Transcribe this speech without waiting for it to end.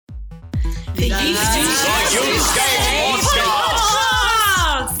The Youthscape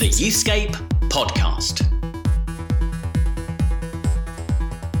Podcast. The Youthscape Podcast.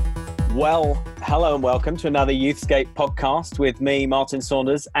 Well, hello and welcome to another Youthscape Podcast with me, Martin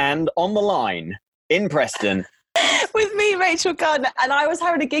Saunders, and on the line in Preston. With me, Rachel Gardner. And I was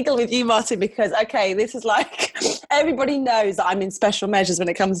having a giggle with you, Martin, because, okay, this is like, everybody knows that I'm in special measures when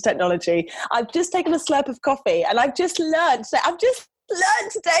it comes to technology. I've just taken a slurp of coffee and I've just learned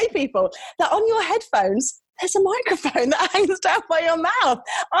today, people, that on your headphones, there's a microphone that hangs down by your mouth.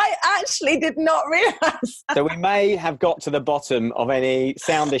 I actually did not realise. So we may have got to the bottom of any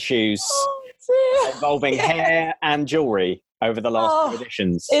sound issues involving hair and jewellery over the last few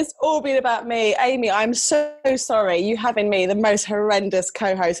editions. It's all been about me. Amy, I'm so sorry you having me, the most horrendous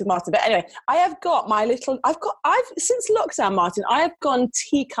co-host with Martin. But anyway, I've since lockdown, Martin, I have gone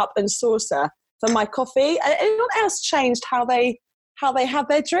teacup and saucer for my coffee. Anyone else changed how they have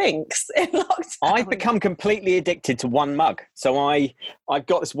their drinks in lockdown? I've become completely addicted to one mug. So I've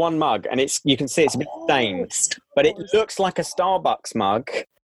got this one mug and you can see it's a bit stained, but it looks like a Starbucks mug,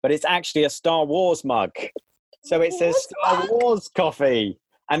 but it's actually a Star Wars mug. So it says Star Wars coffee.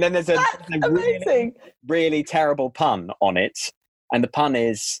 And then there's a really, really terrible pun on it. And the pun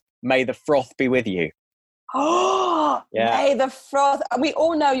is, may the froth be with you. Oh, yeah. May the froth. We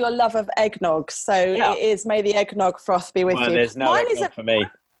all know your love of eggnog. So It is, may the eggnog froth be with you. There's no eggnog for me.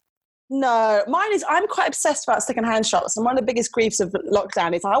 No, mine is, I'm quite obsessed about secondhand shops. And one of the biggest griefs of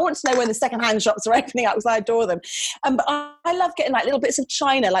lockdown is I want to know when the secondhand shops are opening up because I adore them. But I love getting like little bits of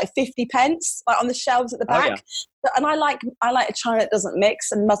china, like 50 pence, like on the shelves at the back. Oh, yeah. And I like a china that doesn't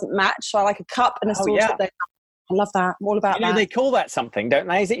mix and doesn't match. So I like a cup and a saucer. I love that. I'm all about that. They call that something, don't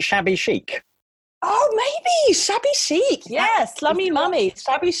they? Is it shabby chic? Oh, maybe. Shabby chic. Yes. Slummy mummy.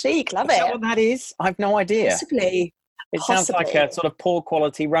 Shabby chic. Love it. Is that what that is? I have no idea. Possibly. It sounds like a sort of poor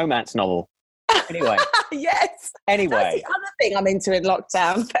quality romance novel. Anyway. Yes. Anyway. That's the other thing I'm into in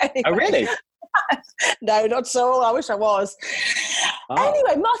lockdown. Anyway. Oh, really? No, not at all. I wish I was.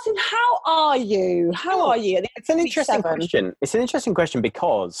 Anyway, Martin, how are you? It's an interesting question. It's an interesting question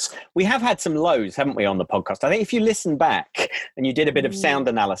because we have had some lows, haven't we, on the podcast? I think if you listen back and you did a bit of sound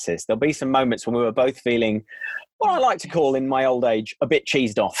analysis, there'll be some moments when we were both feeling what I like to call in my old age a bit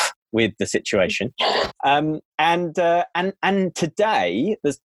cheesed off with the situation. And today,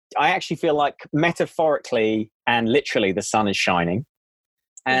 I actually feel like metaphorically and literally the sun is shining.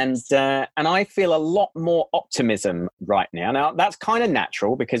 And I feel a lot more optimism right now. Now, that's kind of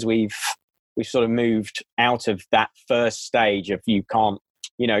natural because we've sort of moved out of that first stage of you can't,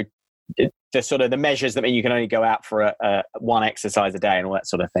 the sort of the measures that mean you can only go out for one exercise a day and all that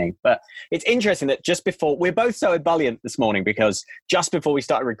sort of thing. But it's interesting that just before, we're both so ebullient this morning because just before we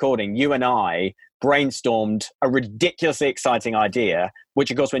started recording, you and I brainstormed a ridiculously exciting idea, which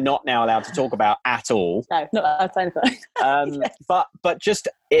of course we're not now allowed to talk about at all. No, not that kind of thing. Yes. But just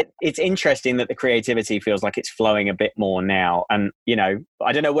it's interesting that the creativity feels like it's flowing a bit more now. And,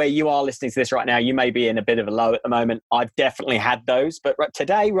 I don't know where you are listening to this right now. You may be in a bit of a low at the moment. I've definitely had those. But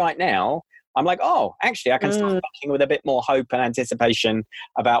today, right now, I'm like, actually, I can start thinking with a bit more hope and anticipation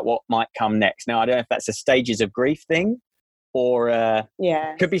about what might come next. Now, I don't know if that's a stages of grief thing or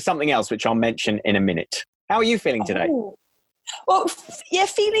could be something else, which I'll mention in a minute. How are you feeling today? Well,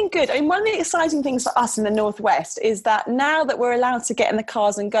 feeling good. I mean, one of the exciting things for us in the Northwest is that now that we're allowed to get in the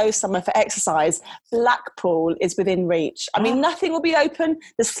cars and go somewhere for exercise, Blackpool is within reach. I mean, nothing will be open.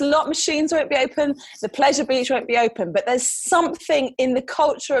 The slot machines won't be open. The pleasure beach won't be open. But there's something in the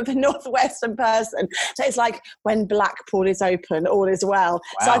culture of the Northwestern person that is like, when Blackpool is open, all is well.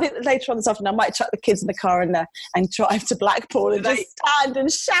 Wow. So I think that later on this afternoon, I might chuck the kids in the car and drive to Blackpool and just stand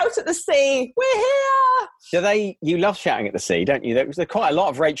and shout at the sea, we're here! You love shouting at the sea, don't you? There's quite a lot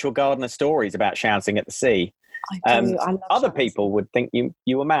of Rachel Gardner stories about shouting at the sea. I do. I love other people would think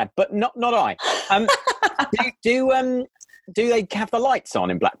you were mad, but not I. Do they have the lights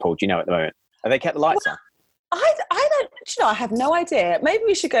on in Blackpool? Do you know at the moment? Have they kept the lights on? I don't, I have no idea. Maybe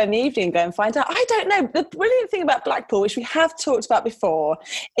we should go in the evening and go and find out. I don't know. The brilliant thing about Blackpool, which we have talked about before,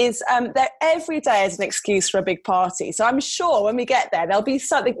 is that every day is an excuse for a big party. So I'm sure when we get there, there'll be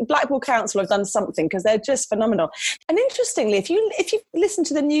something. Blackpool Council have done something because they're just phenomenal. And interestingly, if you listen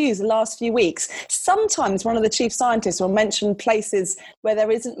to the news the last few weeks, sometimes one of the chief scientists will mention places where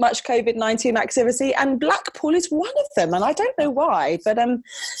there isn't much COVID-19 activity, and Blackpool is one of them. And I don't know why, but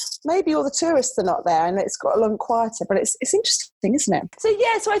maybe all the tourists are not there and it's got a lot quieter, but it's interesting, isn't it?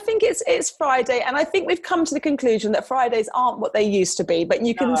 So I think it's Friday, and I think we've come to the conclusion that Fridays aren't what they used to be, but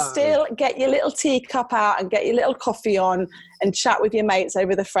you can still get your little teacup out and get your little coffee on and chat with your mates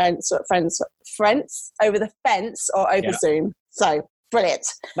over the fence or over Zoom. So Brilliant.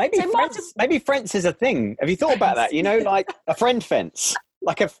 Maybe So maybe fence is a thing. Have you thought about that? You know, like a friend fence.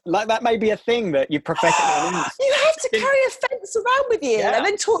 Like that may be a thing that you prophetically announce. You have to carry a fence around with you and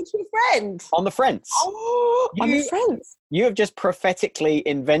then talk to your friend. On the fence. Oh, on the fence. You have just prophetically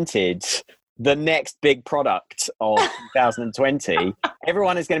invented the next big product of 2020.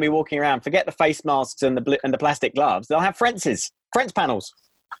 Everyone is going to be walking around. Forget the face masks and the plastic gloves. They'll have fence panels.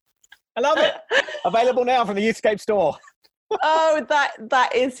 I love it. Available now from the Youthscape store. Oh,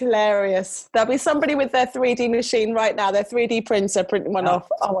 that is hilarious. There'll be somebody with their 3D machine right now, their 3D printer printing one off.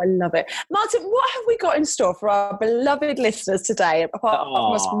 Oh, I love it. Martin, what have we got in store for our beloved listeners today, apart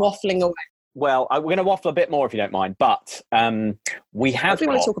from us waffling away? Well, we're going to waffle a bit more if you don't mind, but we have what do we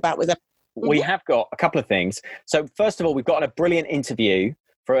want to talk about with them? We have got a couple of things. So first of all, we've got a brilliant interview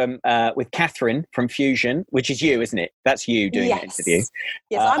from with Catherine from Fusion, which is you, isn't it? That's you doing the interview.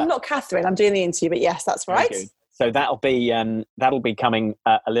 Yes, I'm not Catherine. I'm doing the interview, but yes, that's right. So that'll be coming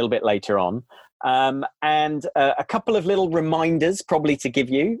a little bit later on. And a couple of little reminders probably to give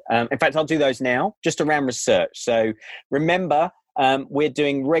you. In fact, I'll do those now, just around research. So remember, we're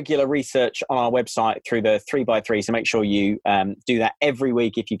doing regular research on our website through the 3x3. So make sure you do that every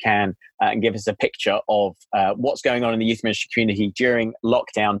week if you can and give us a picture of what's going on in the youth ministry community during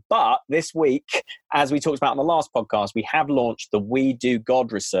lockdown. But this week, as we talked about on the last podcast, we have launched the We Do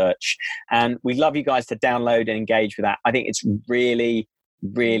God research, and we'd love you guys to download and engage with that. I think it's really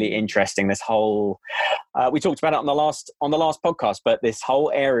interesting. This whole we talked about it on the last podcast, but this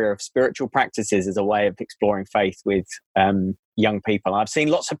whole area of spiritual practices is a way of exploring faith with young people. I've seen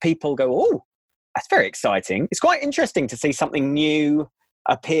lots of people go, "Oh, that's very exciting." It's quite interesting to see something new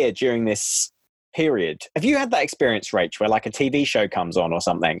appear during this period. Have you had that experience, Rach, where like a TV show comes on or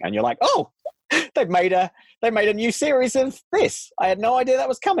something, and you're like, "Oh, they've made a new series of this. I had no idea that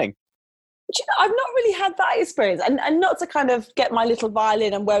was coming." You know, I've not really had that experience, and not to kind of get my little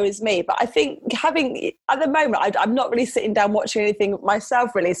violin and woe is me, but I think having at the moment, I'm not really sitting down watching anything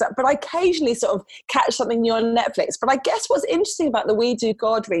myself really, but I occasionally sort of catch something new on Netflix. But I guess what's interesting about the We Do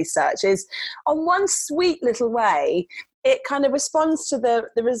God research is, on one sweet little way, it kind of responds to the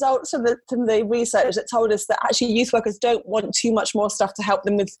results from the research that told us that actually youth workers don't want too much more stuff to help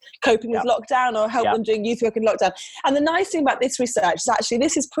them with coping with lockdown or help them doing youth work in lockdown. And the nice thing about this research is actually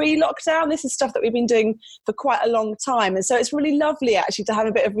this is pre-lockdown. This is stuff that we've been doing for quite a long time. And so it's really lovely actually to have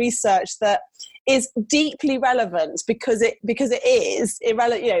a bit of research that is deeply relevant because it is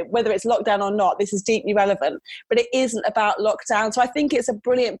irrelevant, you know, whether it's lockdown or not, this is deeply relevant, but it isn't about lockdown. So I think it's a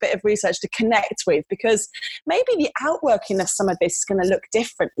brilliant bit of research to connect with, because maybe the outworking of some of this is going to look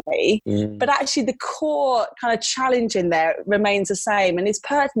differently, but actually the core kind of challenge in there remains the same and is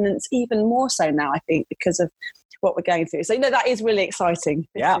pertinent even more so now, I think, because of what we're going through. So, you know, that is really exciting.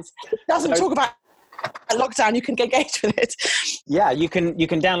 It doesn't talk about lockdown, you can get engaged with it. Yeah, you can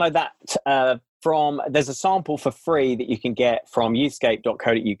download that there's a sample for free that you can get from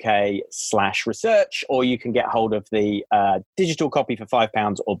youthscape.co.uk/research, or you can get hold of the digital copy for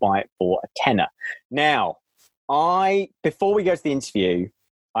 £5 or buy it for £10. Now, before we go to the interview,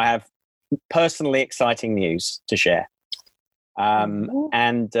 I have personally exciting news to share.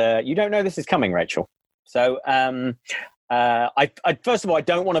 And you don't know this is coming, Rachel. So I first of all, I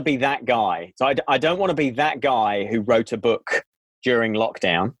don't want to be that guy. So I don't want to be that guy who wrote a book during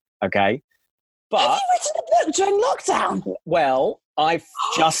lockdown, okay? But, have you written a book during lockdown? Well, I've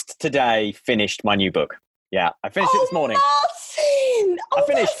just today finished my new book. Yeah, I finished it this morning. Martin! I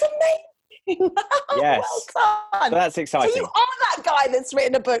finished. That's amazing. Yes. Well done. So that's exciting. So you are that guy that's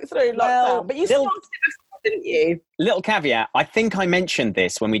written a book through lockdown, but you started it before, didn't you? Little caveat, I think I mentioned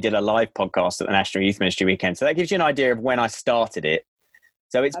this when we did a live podcast at the National Youth Ministry Weekend, so that gives you an idea of when I started it.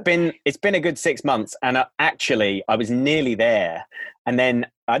 So it's been a good 6 months, and actually I was nearly there. And then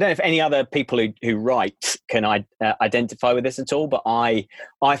I don't know if any other people who write can identify with this at all, but I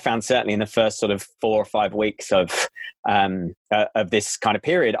found certainly in the first sort of 4 or 5 weeks of this kind of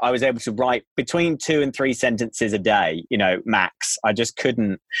period, I was able to write between 2 and 3 sentences a day, you know, max. I just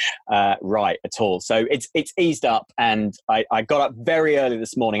couldn't write at all. So it's eased up, and I got up very early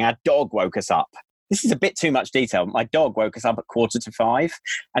this morning. Our dog woke us up. This is a bit too much detail. My dog woke us up at 4:45.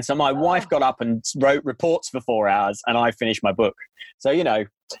 And so my wife got up and wrote reports for 4 hours, and I finished my book. So, you know,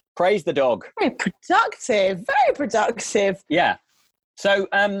 praise the dog. Very productive. Very productive. Yeah. So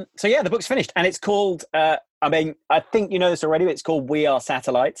yeah, the book's finished, and it's called, I think you know this already, but it's called We Are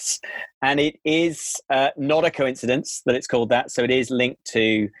Satellites. And it is not a coincidence that it's called that. So it is linked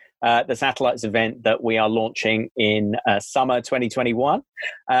to the Satellites event that we are launching in summer 2021.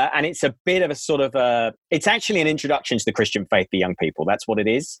 And it's a bit of a sort of it's actually an introduction to the Christian faith for young people. That's what it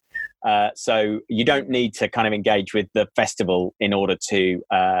is. So you don't need to kind of engage with the festival in order to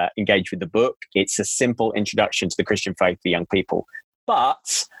engage with the book. It's a simple introduction to the Christian faith for young people.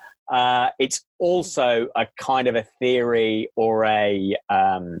 But it's also a kind of a theory or a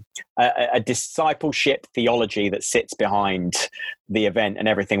discipleship theology that sits behind the event and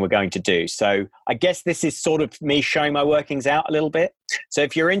everything we're going to do. So I guess this is sort of me showing my workings out a little bit. So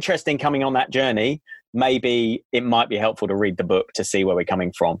if you're interested in coming on that journey, maybe it might be helpful to read the book to see where we're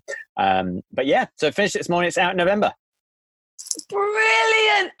coming from. But yeah, so I finished it this morning. It's out in November.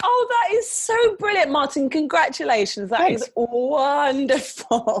 Brilliant. Oh, that is so brilliant, Martin. Congratulations. That is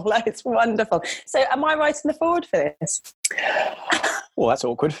wonderful. That is wonderful. So am I writing the foreword for this? Well, that's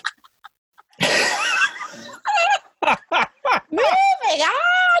awkward. Moving on.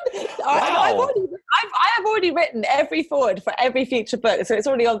 Wow. I have already written every foreword for every future book, so it's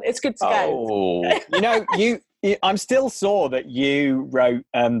already on. It's good to go. Oh, I'm still sore that you wrote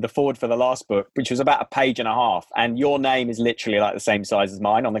the foreword for the last book, which was about a page and a half, and your name is literally like the same size as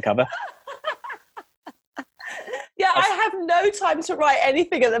mine on the cover. Yeah, I have no time to write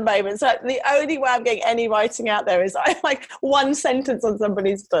anything at the moment. So the only way I'm getting any writing out there is I like one sentence on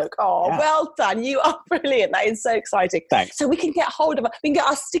somebody's book. Oh, yeah. Well done. You are brilliant. That is so exciting. Thanks. So we can get hold of it. We can get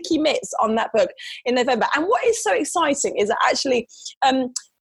our sticky mitts on that book in November. And what is so exciting is that actually,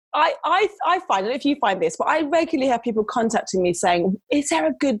 I find, I don't know if you find this, but I regularly have people contacting me saying, is there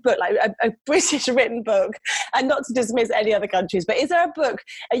a good book, like a British written book, and not to dismiss any other countries, but is there a book,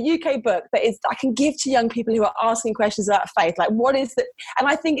 a UK book that I can give to young people who are asking questions about faith? Like, what is the, and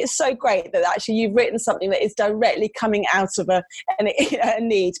I think it's so great that actually you've written something that is directly coming out of a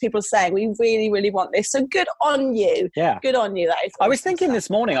need. People saying, we really, really want this. So good on you. Yeah. Good on you. That is I was thinking this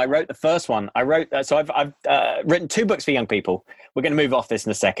morning, I wrote the first one. So I've written 2 books for young people. We're going to move off this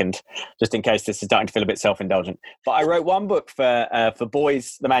in a second, just in case this is starting to feel a bit self-indulgent. But I wrote one book for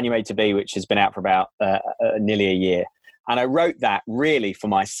Boys, The Man You Made to Be, which has been out for about nearly a year. And I wrote that really for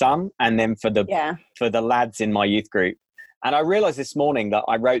my son and then for the lads in my youth group. And I realized this morning that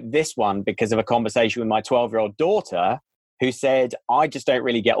I wrote this one because of a conversation with my 12-year-old daughter who said, I just don't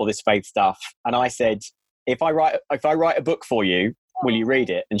really get all this faith stuff. And I said, if I write a book for you, will you read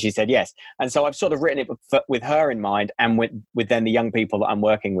it? And she said yes. And so I've sort of written it with her in mind and with then the young people that I'm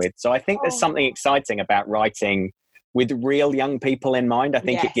working with. So I think there's something exciting about writing with real young people in mind. I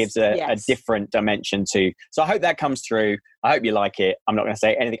think it gives a different dimension to. So I hope that comes through. I hope you like it. I'm not going to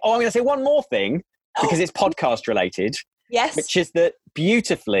say anything. Oh, I'm going to say one more thing because it's podcast related. Yes. Which is that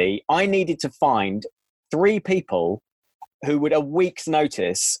beautifully, I needed to find 3 people who would, a week's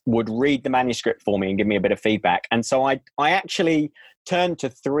notice, would read the manuscript for me and give me a bit of feedback. And so I actually turned to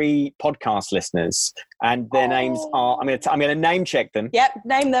 3 podcast listeners, and their names are, I'm going to name check them. Yep,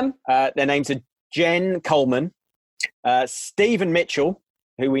 name them. Their names are Jen Coleman, Stephen Mitchell,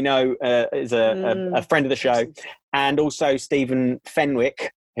 who we know is a friend of the show, and also Stephen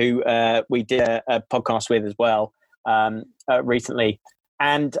Fenwick, who we did a podcast with as well recently.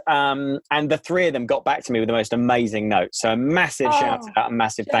 And the 3 of them got back to me with the most amazing notes. So a massive shout out and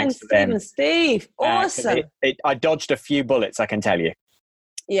massive thanks to them. Steve, awesome. I dodged a few bullets, I can tell you.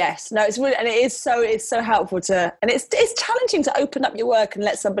 Yes, no, it's really, and it's so helpful to, and it's challenging to open up your work and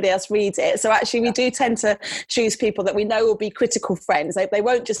let somebody else read it. So actually, we do tend to choose people that we know will be critical friends. They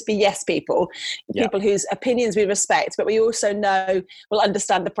won't just be yes people, people whose opinions we respect, but we also know will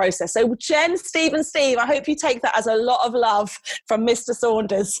understand the process. So Jen, Steve, and Steve, I hope you take that as a lot of love from Mr.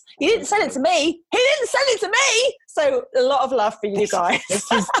 Saunders. He didn't send it to me. So a lot of love for you guys.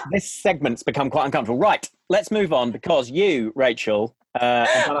 This segment's become quite uncomfortable. Right, let's move on because you, Rachel, have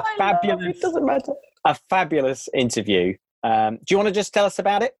done a fabulous interview. Do you want to just tell us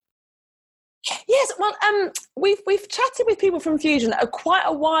about it? Yes, well, we've chatted with people from Fusion quite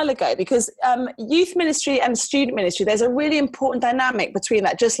a while ago because youth ministry and student ministry, there's a really important dynamic between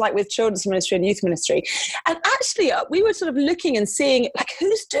that, just like with children's ministry and youth ministry. And actually, we were sort of looking and seeing like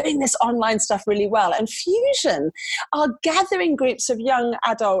who's doing this online stuff really well. And Fusion are gathering groups of young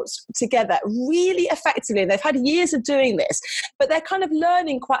adults together really effectively. They've had years of doing this, but they're kind of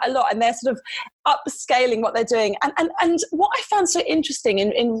learning quite a lot and they're sort of upscaling what they're doing. And what I found so interesting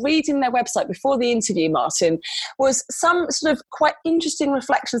in reading their website before the interview, Martin, was some sort of quite interesting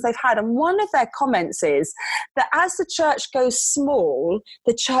reflections they've had. And one of their comments is that as the church goes small,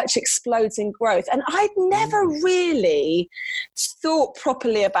 the church explodes in growth. And I'd never really thought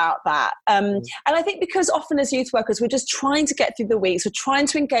properly about that. And I think because often as youth workers, we're just trying to get through the weeks. We're trying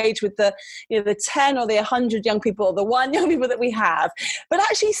to engage with the 10 or the 100 young people or the 1 young people that we have. But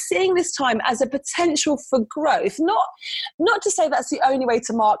actually seeing this time as a potential for growth, not to say that's the only way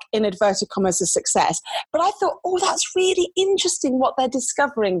to mark in inverted commas come as a success. But I thought, oh, that's really interesting what they're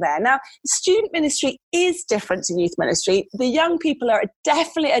discovering there. Now, student ministry is different to youth ministry. The young people are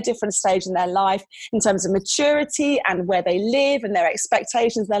definitely at a different stage in their life in terms of maturity and where they live and their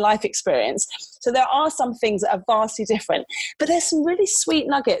expectations, their life experience. So there are some things that are vastly different. But there's some really sweet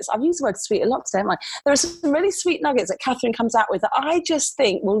nuggets. I've used the word sweet a lot today, haven't I? There are some really sweet nuggets that Catherine comes out with that I just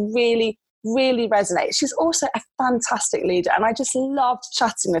think will really resonate. She's also a fantastic leader, and I just loved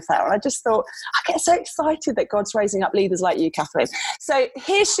chatting with her. And I just thought, I get so excited that God's raising up leaders like you, Catherine. So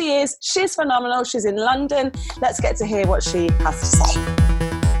here she is. She's phenomenal. She's in London. Let's get to hear what she has to say.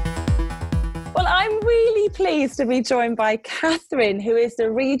 Well, I'm really pleased to be joined by Catherine, who is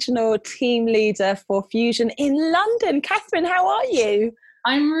the regional team leader for Fusion in London. Catherine, how are you?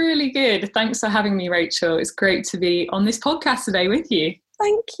 I'm really good. Thanks for having me, Rachel. It's great to be on this podcast today with you.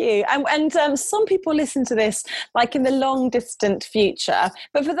 Thank you. And some people listen to this like in the long distant future.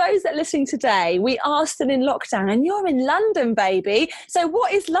 But for those that are listening today, we are still in lockdown and you're in London, baby. So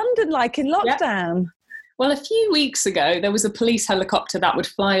what is London like in lockdown? Yep. Well, a few weeks ago, there was a police helicopter that would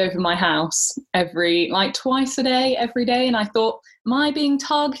fly over my house twice a day, every day. And I thought, am I being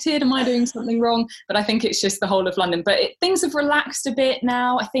targeted? Am I doing something wrong? But I think it's just the whole of London. But things have relaxed a bit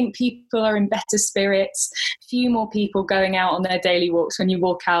now. I think people are in better spirits. A few more people going out on their daily walks. When you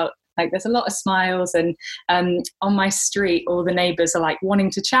walk out, there's a lot of smiles. And on my street, all the neighbours are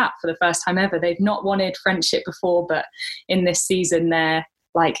wanting to chat for the first time ever. They've not wanted friendship before, but in this season, they're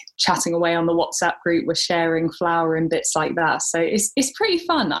chatting away on the WhatsApp group. We're sharing flour and bits like that. So it's pretty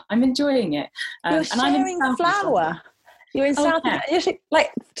fun. I'm enjoying it. You're sharing flour? You're in South Africa,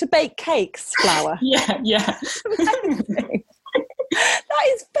 to bake cakes, flour? Yeah. That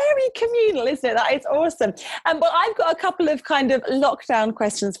is very communal, isn't it? That is awesome. But I've got a couple of kind of lockdown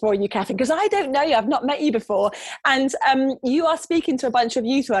questions for you, Catherine, because I don't know you. I've not met you before. And you are speaking to a bunch of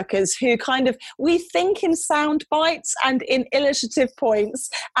youth workers who we think in sound bites and in illustrative points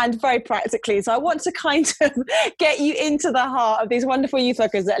and very practically. So I want to kind of get you into the heart of these wonderful youth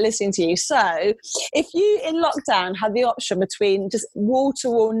workers that are listening to you. So if you in lockdown had the option between just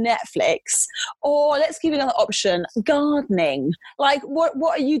wall-to-wall Netflix or, let's give you another option, gardening,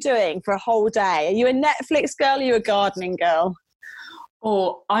 what are you doing for a whole day? Are you a Netflix girl? Are you a gardening girl?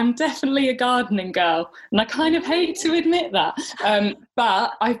 Oh, I'm definitely a gardening girl. And I kind of hate to admit that.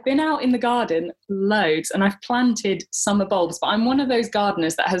 But I've been out in the garden loads and I've planted summer bulbs. But I'm one of those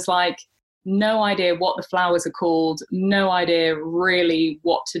gardeners that has no idea what the flowers are called, no idea really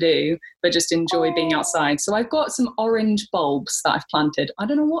what to do, but just enjoy being outside. So I've got some orange bulbs that I've planted. I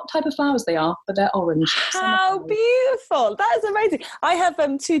don't know what type of flowers they are, but they're orange. How beautiful. That is amazing. I have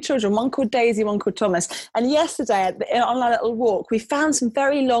two children, one called Daisy, one called Thomas. And yesterday on our little walk, we found some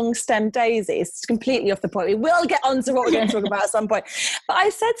very long stem daisies. It's completely off the point. We will get on to what we're going to talk about at some point. But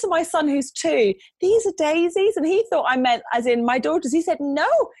I said to my son, who's 2, these are daisies. And he thought I meant as in my daughters. He said, no,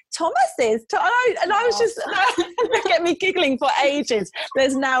 Thomas's. And I was just, get me giggling for ages.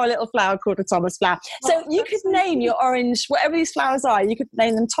 There's now a little flower called a Thomas flower. So you could name your orange, whatever these flowers are, you could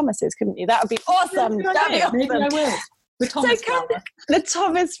name them Thomases, couldn't you? That would be awesome. That would be awesome. Maybe I will. The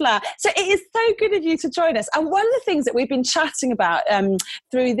Thomas flower. So it is so good of you to join us. And one of the things that we've been chatting about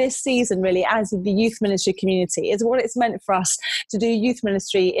through this season, really, as the youth ministry community, is what it's meant for us to do youth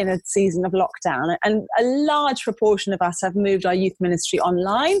ministry in a season of lockdown. And a large proportion of us have moved our youth ministry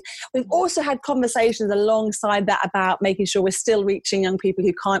online. We've also had conversations alongside that about making sure we're still reaching young people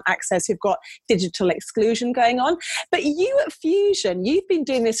who can't access, who've got digital exclusion going on. But you at Fusion, you've been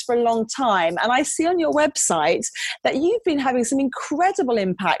doing this for a long time. And I see on your website that you've been having some incredible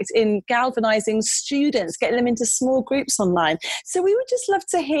impact in galvanizing students, getting them into small groups online. So we would just love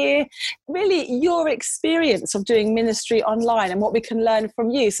to hear really your experience of doing ministry online and what we can learn from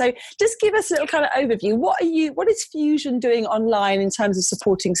you. So just give us a little kind of overview. What is Fusion doing online in terms of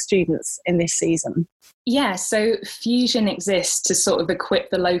supporting students in this season? Yeah, so Fusion exists to sort of equip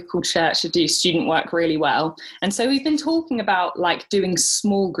the local church to do student work really well. And so we've been talking about doing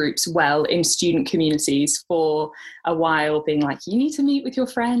small groups well in student communities for a while, being you need to meet with your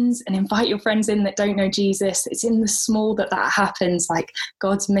friends and invite your friends in that don't know Jesus. It's in the small that happens.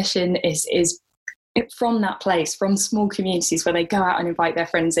 God's mission is from that place, from small communities where they go out and invite their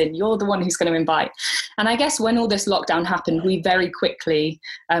friends in. You're the one who's going to invite. And I guess when all this lockdown happened, we very quickly,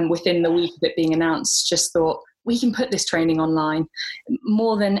 within the week of it being announced, just thought, we can put this training online.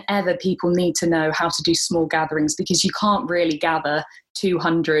 More than ever, people need to know how to do small gatherings because you can't really gather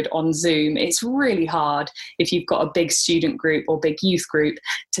 200 on Zoom. It's really hard if you've got a big student group or big youth group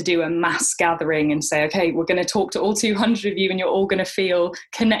to do a mass gathering and say, okay, we're going to talk to all 200 of you and you're all going to feel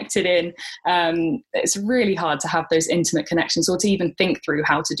connected in. It's really hard to have those intimate connections or to even think through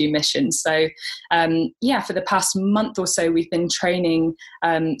how to do missions. So for the past month or so, we've been training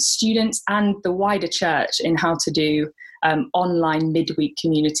students and the wider church in how to do online midweek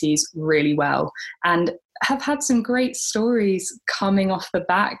communities really well, and have had some great stories coming off the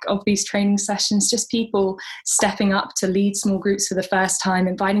back of these training sessions, just people stepping up to lead small groups for the first time,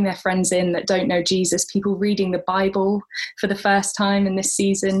 inviting their friends in that don't know Jesus, people reading the Bible for the first time in this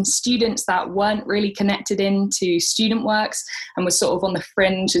season, students that weren't really connected into student works and were sort of on the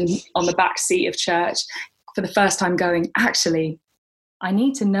fringe and on the back seat of church for the first time going, actually, I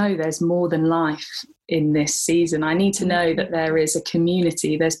need to know there's more than life in this season. I need to know that there is a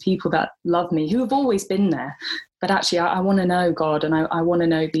community, there's people that love me, who have always been there. But actually, I want to know God, and I want to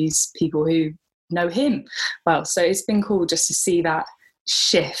know these people who know him well. So it's been cool just to see that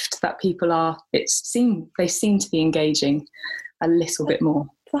shift, that people are, they seem to be engaging a little bit more.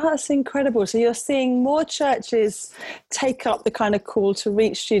 That's incredible. So you're seeing more churches take up the kind of call to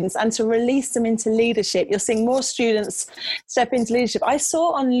reach students and to release them into leadership. You're seeing more students step into leadership. I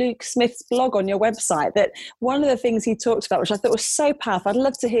saw on Luke Smith's blog on your website that one of the things he talked about, which I thought was so powerful, I'd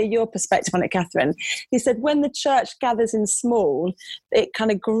love to hear your perspective on it, Catherine. He said when the church gathers in small, it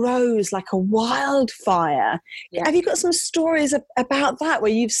kind of grows like a wildfire. Yeah. Have you got some stories about that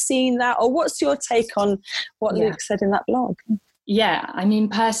where you've seen that? Or what's your take on what Luke said in that blog? Yeah, I mean,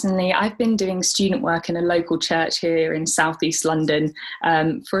 personally, I've been doing student work in a local church here in Southeast London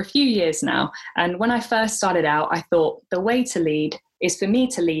for a few years now. And when I first started out, I thought the way to lead is for me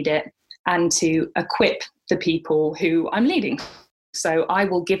to lead it and to equip the people who I'm leading. So I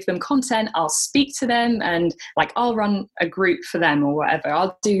will give them content, I'll speak to them, and I'll run a group for them or whatever.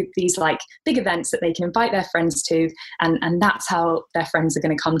 I'll do these big events that they can invite their friends to, and that's how their friends are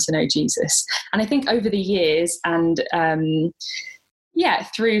going to come to know Jesus. And I think over the years and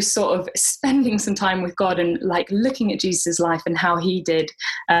through sort of spending some time with God and looking at Jesus' life and how he did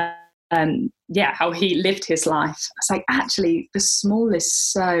how he lived his life, it's actually the small is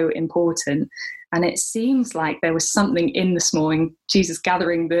so important. And it seems like there was something in the small, in Jesus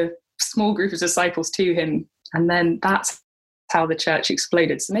gathering the small group of disciples to him. And then that's how the church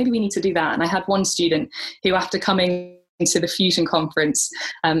exploded. So maybe we need to do that. And I had one student who, after coming to the Fusion conference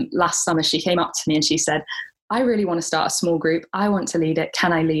last summer, she came up to me and she said, I really want to start a small group. I want to lead it.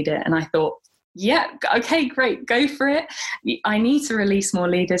 Can I lead it? And I thought, yeah, okay, great. Go for it. I need to release more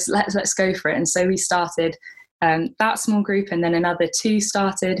leaders. Let's go for it. And so we started that small group, and then another 2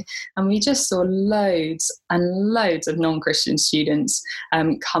 started, and we just saw loads and loads of non-Christian students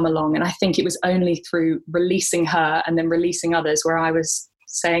come along. And I think it was only through releasing her and then releasing others where I was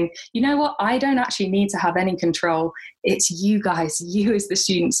saying, you know what, I don't actually need to have any control. It's you guys, you as the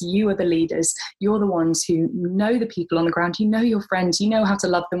students, you are the leaders, you're the ones who know the people on the ground, you know your friends, you know how to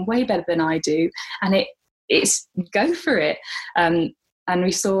love them way better than I do, and it's go for it. And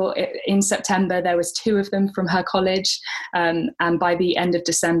we saw in September, there was 2 of them from her college. And by the end of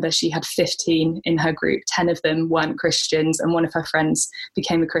December, she had 15 in her group. 10 of them weren't Christians. And one of her friends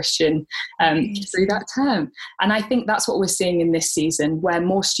became a Christian through that term. And I think that's what we're seeing in this season, where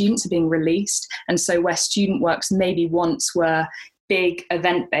more students are being released. And so where student works maybe once were big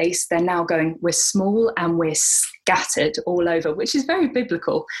event-based, they're now going, we're small and we're scattered all over, which is very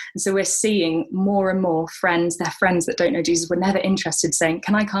biblical. And so we're seeing more and more friends, their friends that don't know Jesus were never interested, saying,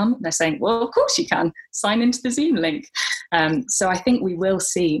 can I come? And they're saying, well, of course you can. Sign into the Zoom link. So I think we will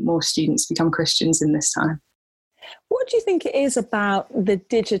see more students become Christians in this time. What do you think it is about the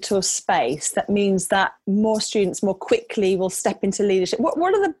digital space that means that more students more quickly will step into leadership? What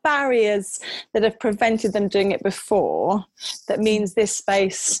are the barriers that have prevented them doing it before that means this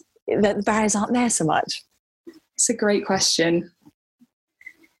space, that the barriers aren't there so much? It's a great question.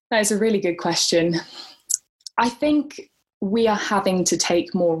 That is a really good question. I think we are having to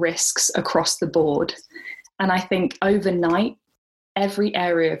take more risks across the board. And I think overnight, every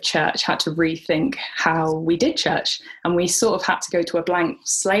area of church had to rethink how we did church. And we sort of had to go to a blank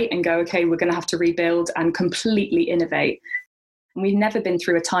slate and go, okay, we're going to have to rebuild and completely innovate. And we've never been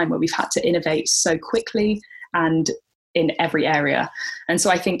through a time where we've had to innovate so quickly and in every area. And so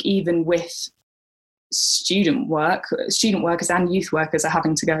I think even with student workers and youth workers are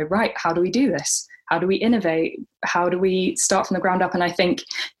having to go, right, how do we do this? How do we innovate? How do we start from the ground up? And I think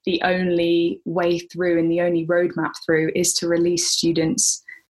the only way through and the only roadmap through is to release students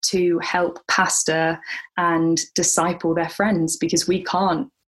to help pastor and disciple their friends, because we can't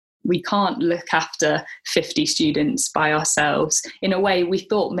we can't look after 50 students by ourselves. In a way, we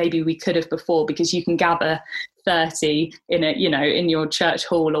thought maybe we could have before, because you can gather 30 in a, in your church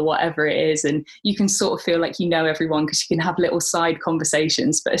hall or whatever it is, and you can sort of feel like you know everyone because you can have little side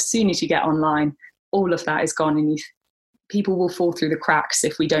conversations. But as soon as you get online, all of that is gone, and people will fall through the cracks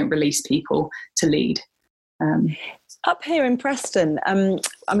if we don't release people to lead. Up here in Preston,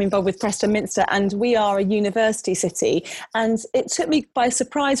 I'm involved with Preston Minster, and we are a university city. And it took me by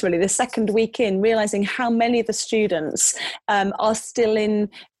surprise, really, the second week in, realising how many of the students are still in,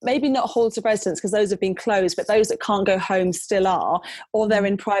 maybe not halls of residence because those have been closed, but those that can't go home still are, or they're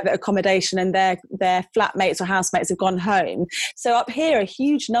in private accommodation and their flatmates or housemates have gone home. So up here, a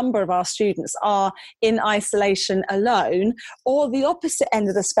huge number of our students are in isolation alone, or the opposite end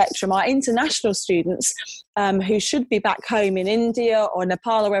of the spectrum, our international students who should be back home in India or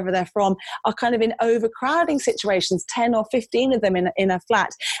Nepal or wherever they're from, are kind of in overcrowding situations, 10 or 15 of them in a flat.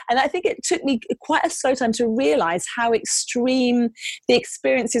 And I think it took me quite a slow time to realise how extreme the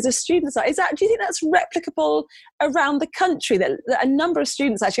experiences of students are. Do you think that's replicable around the country, that a number of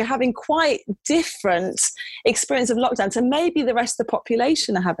students actually are having quite different experience of lockdown to maybe the rest of the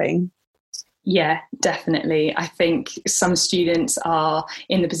population are having? Yeah, definitely. I think some students are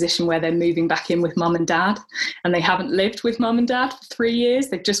in the position where they're moving back in with mum and dad, and they haven't lived with mum and dad for 3 years.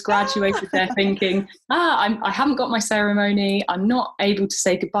 They've just graduated. They're thinking, I haven't got my ceremony. I'm not able to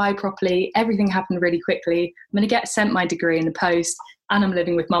say goodbye properly. Everything happened really quickly. I'm going to get sent my degree in the post, and I'm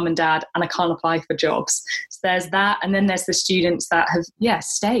living with mum and dad, and I can't apply for jobs. So there's that. And then there's the students that have,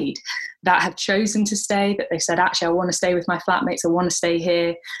 stayed, that have chosen to stay, that they said, actually, I want to stay with my flatmates. I want to stay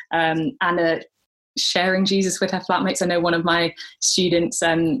here. And sharing Jesus with her flatmates. I know one of my students,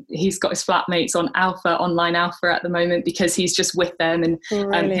 he's got his flatmates on online alpha at the moment, because he's just with them. And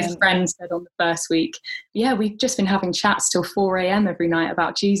his friend said on the first week, we've just been having chats till 4 a.m. every night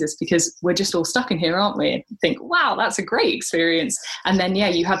about Jesus, because we're just all stuck in here, aren't we? And I think, wow, that's a great experience. And then,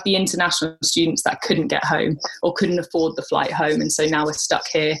 you have the international students that couldn't get home or couldn't afford the flight home. And so now we're stuck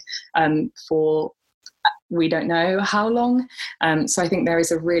here for we don't know how long. So I think there is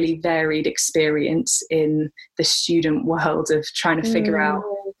a really varied experience in the student world of trying to figure out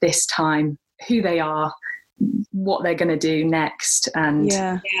this time who they are, what they're going to do next, and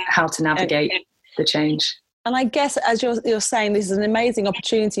how to navigate the change. And I guess, as you're saying, this is an amazing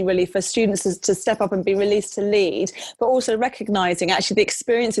opportunity really for students to step up and be released to lead, but also recognising actually the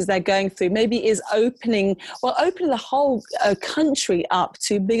experiences they're going through maybe is opening the whole country up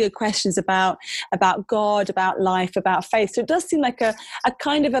to bigger questions about God, about life, about faith. So it does seem like a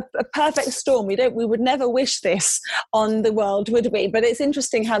kind of a perfect storm. We would never wish this on the world, would we? But it's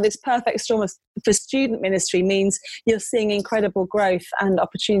interesting how this perfect storm for student ministry means you're seeing incredible growth and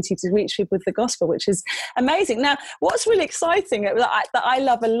opportunity to reach people with the gospel, which is amazing. Now, what's really exciting that I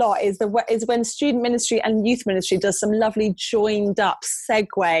love a lot is when student ministry and youth ministry does some lovely joined up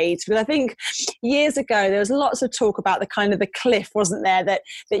segued. Because I think years ago there was lots of talk about the kind of the cliff, wasn't there? That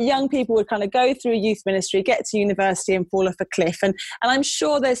young people would kind of go through youth ministry, get to university, and fall off a cliff. And I'm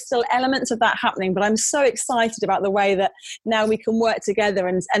sure there's still elements of that happening. But I'm so excited about the way that now we can work together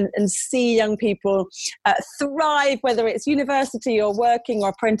and see young people thrive, whether it's university or working or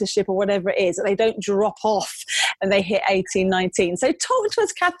apprenticeship or whatever it is, that they don't drop off and they hit 18, 19. So talk to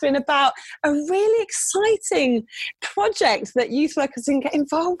us, Catherine, about a really exciting project that youth workers can get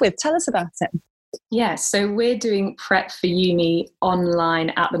involved with. Tell us about it. Yeah, so we're doing Prep for Uni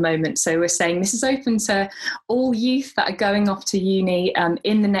online at the moment. So we're saying this is open to all youth that are going off to uni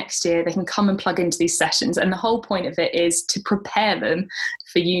in the next year. They can come and plug into these sessions. And the whole point of it is to prepare them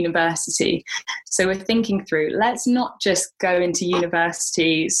for university. So we're thinking through, let's not just go into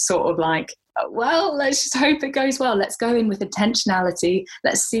university sort of like, well, let's just hope it goes well. Let's go in with intentionality.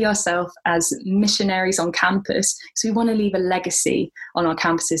 Let's see ourselves as missionaries on campus. So we want to leave a legacy on our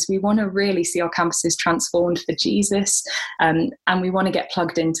campuses. We want to really see our campuses transformed for Jesus, and we want to get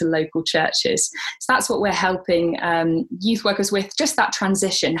plugged into local churches. So that's what we're helping youth workers with, just that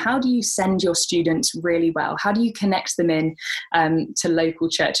transition. How do you send your students really well? How do you connect them in to local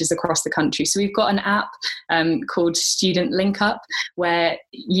churches across the country? So we've got an app called Student Link Up, where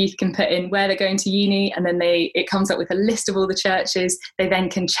youth can put in where they're going to uni, and then it comes up with a list of all the churches. They then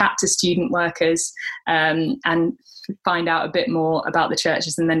can chat to student workers and find out a bit more about the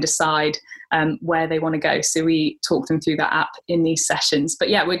churches, and then decide where they want to go. So we talk them through that app in these sessions. But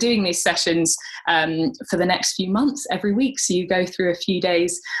we're doing these sessions for the next few months every week. So you go through a few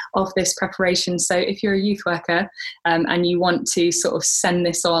days of this preparation. So if you're a youth worker and you want to sort of send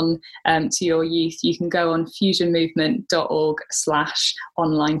this on to your youth, you can go on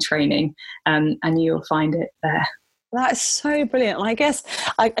fusionmovement.org/online training and you'll find it there. That's so brilliant. And I guess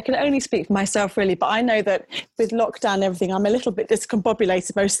I can only speak for myself really, but I know that with lockdown and everything, I'm a little bit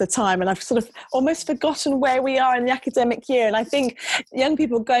discombobulated most of the time, and I've sort of almost forgotten where we are in the academic year. And I think young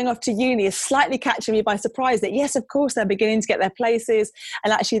people going off to uni is slightly catching me by surprise that yes, of course, they're beginning to get their places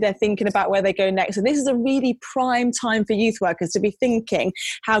and actually they're thinking about where they go next. And this is a really prime time for youth workers to be thinking,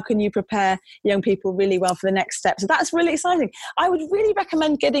 how can you prepare young people really well for the next step? So that's really exciting. I would really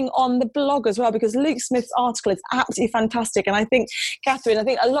recommend getting on the blog as well, because Luke Smith's article is absolutely fantastic. And I think, Catherine,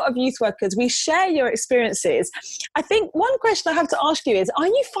 a lot of youth workers, we share your experiences. I think one question I have to ask you is, are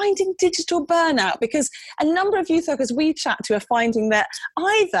you finding digital burnout? Because a number of youth workers we chat to are finding that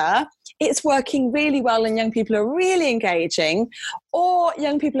either it's working really well and young people are really engaging, or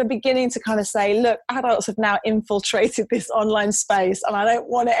young people are beginning to kind of say, look, adults have now infiltrated this online space and I don't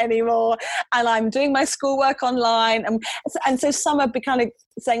want it anymore, and I'm doing my schoolwork online. And so some are kind of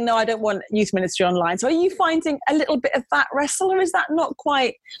saying, no, I don't want youth ministry online. So are you finding a little bit of that wrestle, or is that not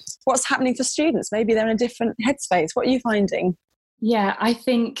quite what's happening for students? Maybe they're in a different headspace. What are you finding? Yeah, I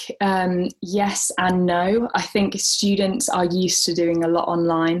think yes and no. I think students are used to doing a lot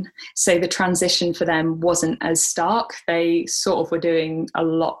online, so the transition for them wasn't as stark. They sort of were doing a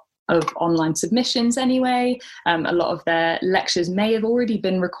lot of online submissions anyway. A lot of their lectures may have already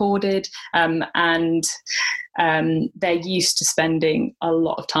been recorded, and they're used to spending a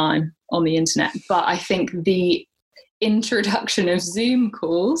lot of time on the internet. But I think the introduction of Zoom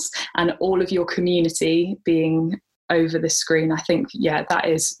calls and all of your community being over the screen, I think, yeah, that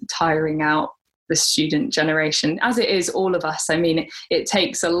is tiring out the student generation, as it is all of us. I mean, it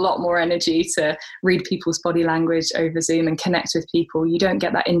takes a lot more energy to read people's body language over Zoom and connect with people. You don't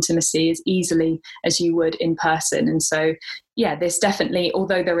get that intimacy as easily as you would in person. And so, yeah, there's definitely,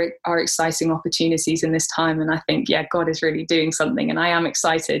 although there are exciting opportunities in this time, and I think, yeah, God is really doing something, and I am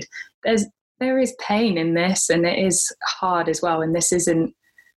excited. There is pain in this, and it is hard as well. And this isn't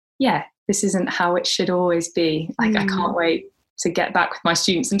how it should always be. Like, I can't wait to get back with my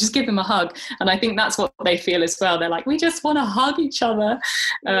students and just give them a hug. And I think that's what they feel as well. They're like, we just want to hug each other.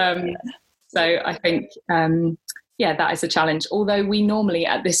 So I think, that is a challenge. Although we normally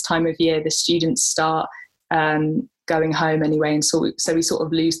at this time of year, the students start going home anyway. And so we sort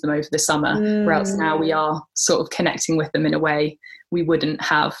of lose them over the summer, whereas now we are sort of connecting with them in a way we wouldn't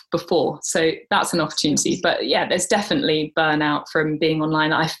have before. So that's an opportunity. But yeah, there's definitely burnout from being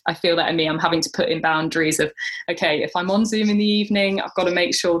online. I feel that in me, I'm having to put in boundaries of, okay, if I'm on Zoom in the evening, I've got to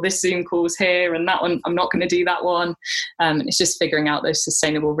make sure this Zoom call's here and that one, I'm not going to do that one. It's just figuring out those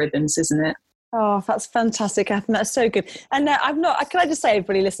sustainable rhythms, isn't it? Oh, that's fantastic, Catherine. That's so good. And can I just say,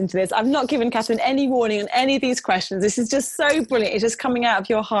 everybody listening to this, I've not given Catherine any warning on any of these questions. This is just so brilliant. It's just coming out of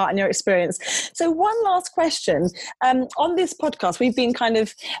your heart and your experience. So one last question. On this podcast, we've been kind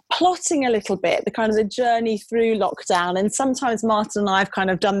of plotting a little bit, the journey through lockdown. And sometimes Martin and I have kind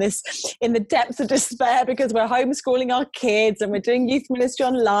of done this in the depths of despair because we're homeschooling our kids and we're doing youth ministry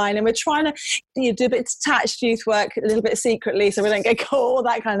online and we're trying to do a bit of detached youth work a little bit secretly so we don't get caught, all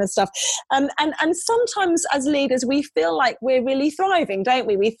that kind of stuff. And sometimes as leaders, we feel like we're really thriving, don't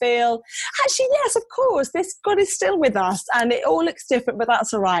we? We feel, actually, yes, of course, this God is still with us and it all looks different, but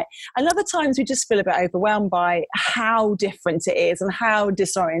that's all right. And other times we just feel a bit overwhelmed by how different it is and how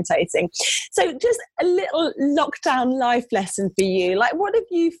disorientating. So just a little lockdown life lesson for you. Like, what have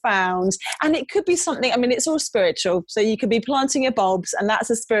you found? And it could be something, I mean, it's all spiritual. So you could be planting your bulbs and that's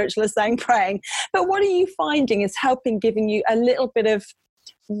as spiritual as saying praying. But what are you finding is helping, giving you a little bit of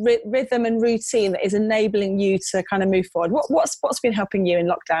rhythm and routine that is enabling you to kind of move forward? What's been helping you in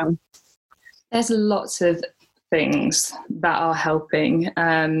lockdown? There's lots of things that are helping.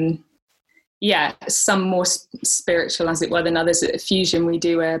 Some more spiritual, as it were, than others. At Fusion, we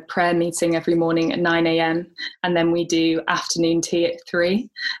do a prayer meeting every morning at 9 a.m. and then we do afternoon tea at 3.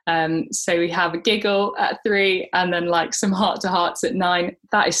 So we have a giggle at 3 and then like some heart-to-hearts at 9.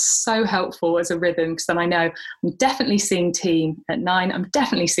 That is so helpful as a rhythm, because then I know I'm definitely seeing team at 9. I'm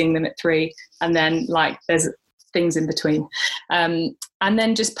definitely seeing them at 3. And then like there's things in between. And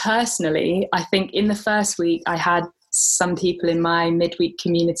then just personally, I think in the first week, I had some people in my midweek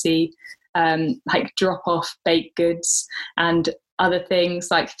community like drop off baked goods and other things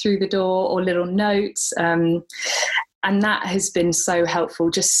like through the door or little notes. And that has been so helpful,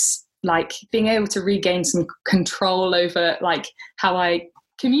 just like being able to regain some control over like how I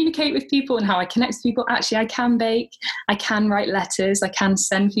communicate with people and how I connect with people. Actually, I can bake, I can write letters, I can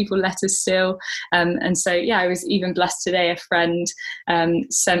send people letters still. And so, yeah, I was even blessed today. A friend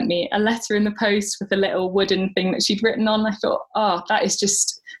sent me a letter in the post with a little wooden thing that she'd written on. I thought, oh, that is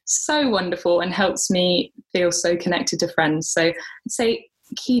just so wonderful and helps me feel so connected to friends. So I'd say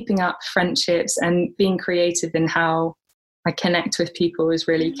keeping up friendships and being creative in how I connect with people has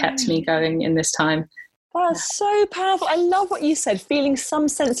really kept me going in this time. That's so powerful. I love what you said, feeling some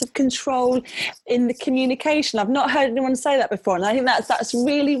sense of control in the communication. I've not heard anyone say that before. And I think that's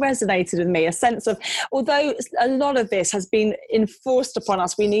really resonated with me, a sense of, although a lot of this has been enforced upon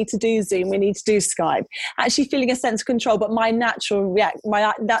us, we need to do Zoom, we need to do Skype, actually feeling a sense of control. But my natural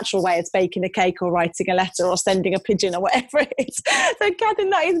way is baking a cake or writing a letter or sending a pigeon or whatever it is. So Catherine,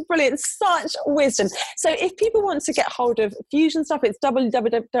 that is brilliant. Such wisdom. So if people want to get hold of Fusion stuff, it's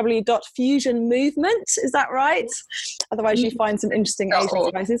www.fusionmovement. Is that right? Otherwise, you find some interesting Asian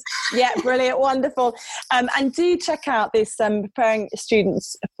devices. Yeah, brilliant, wonderful. And do check out this preparing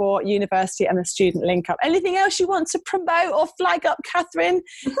students for university and the student link up. Anything else you want to promote or flag up, Catherine?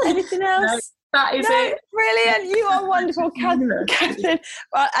 Anything else? That is it. Brilliant. You are wonderful, Catherine.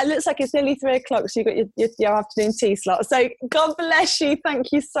 Well, it looks like it's nearly 3 o'clock, so you've got your afternoon tea slot. So God bless you.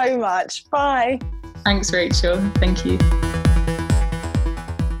 Thank you so much. Bye. Thanks, Rachel. Thank you.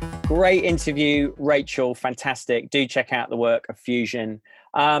 Great interview, Rachel. Fantastic. Do check out the work of Fusion.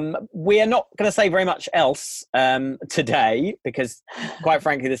 We are not going to say very much else today because, quite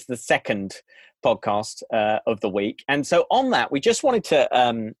frankly, this is the second podcast of the week. And so on that, we just wanted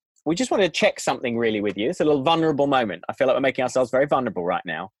to check something really with you. It's a little vulnerable moment. I feel like we're making ourselves very vulnerable right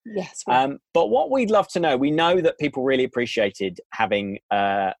now. Yes. But what we'd love to know, we know that people really appreciated having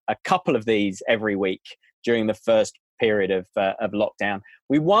a couple of these every week during the first period of lockdown.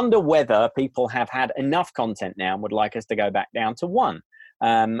 We wonder whether people have had enough content now and would like us to go back down to 1.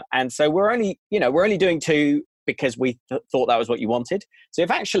 And so we're only doing 2 because we thought that was what you wanted. So if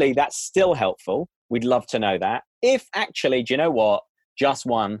actually that's still helpful, we'd love to know that. If actually, do you know what, just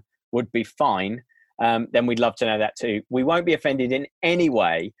 1 would be fine, then we'd love to know that too. We won't be offended in any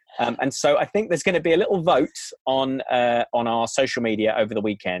way. And so I think there's going to be a little vote on our social media over the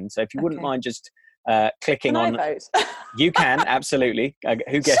weekend. So if you wouldn't mind just clicking can on I vote? You can, absolutely.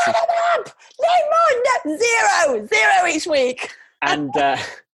 Who guesses? Shut up! No more, 0 each week. And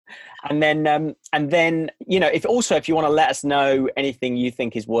then if you want to let us know anything you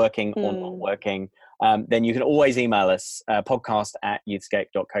think is working or not working, then you can always email us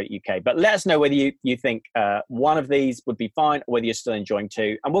podcast@youthscape.co.uk. But let us know whether you think 1 of these would be fine or whether you're still enjoying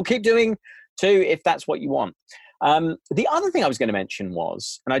 2, and we'll keep doing 2 if that's what you want. The other thing I was going to mention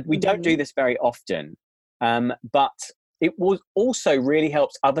was, and we don't do this very often, but it also really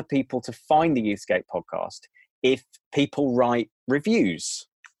helps other people to find the Youthscape podcast if people write reviews.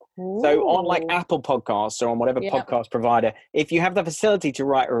 Ooh. So on like Apple Podcasts or on whatever podcast provider, if you have the facility to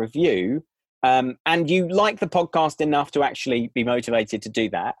write a review and you like the podcast enough to actually be motivated to do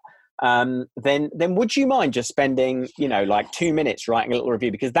that, then would you mind just spending, 2 minutes writing a little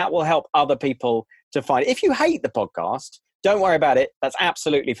review? Because that will help other people to find it. If you hate the podcast, don't worry about it. That's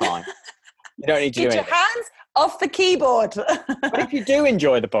absolutely fine. You don't need to do anything. Get your hands off the keyboard. But if you do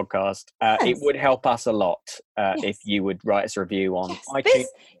enjoy the podcast, it would help us a lot if you would write us a review on iTunes.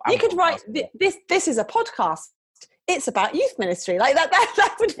 You could write, this is a podcast. It's about youth ministry. Like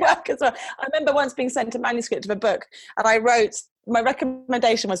that would work as well. I remember once being sent a manuscript of a book and I wrote, my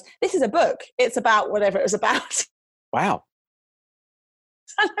recommendation was, this is a book. It's about whatever it was about. Wow.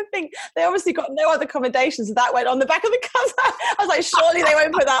 And I think they obviously got no other commendations, and that went on the back of the cover. I was like, surely they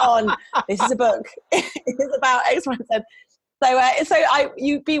won't put that on. This is a book. It's about X, Y, and Z. So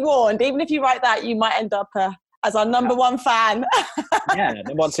you be warned. Even if you write that, you might end up as our number 1 fan. Yeah,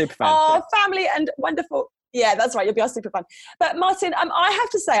 the 1 super fan. Oh, family and wonderful. Yeah, that's right. You'll be our super fan. But Martin, I have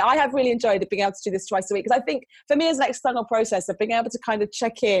to say, I have really enjoyed being able to do this twice a week, because I think for me as an external processor, being able to kind of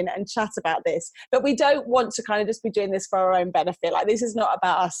check in and chat about this, but we don't want to kind of just be doing this for our own benefit. Like, this is not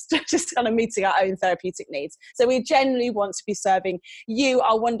about us just kind of meeting our own therapeutic needs. So we generally want to be serving you,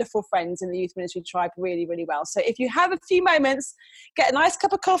 our wonderful friends in the Youth Ministry Tribe, really, really well. So if you have a few moments, get a nice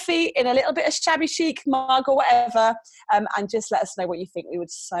cup of coffee in a little bit of shabby chic mug or whatever, and just let us know what you think. We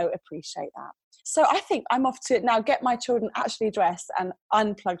would so appreciate that. So I think I'm off to now get my children actually dressed and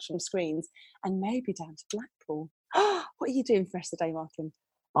unplugged from screens and maybe down to Blackpool. What are you doing for the rest of the day, Martin?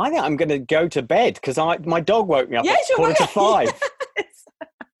 I think I'm going to go to bed because my dog woke me up at 4:45.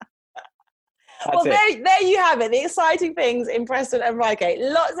 Well, there you have it. The exciting things in Preston and Reigate.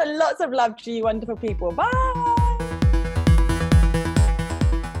 Lots and lots of love to you wonderful people. Bye.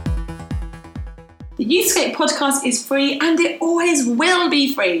 The Youthscape podcast is free and it always will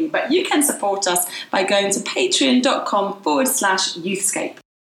be free, but you can support us by going to patreon.com/Youthscape.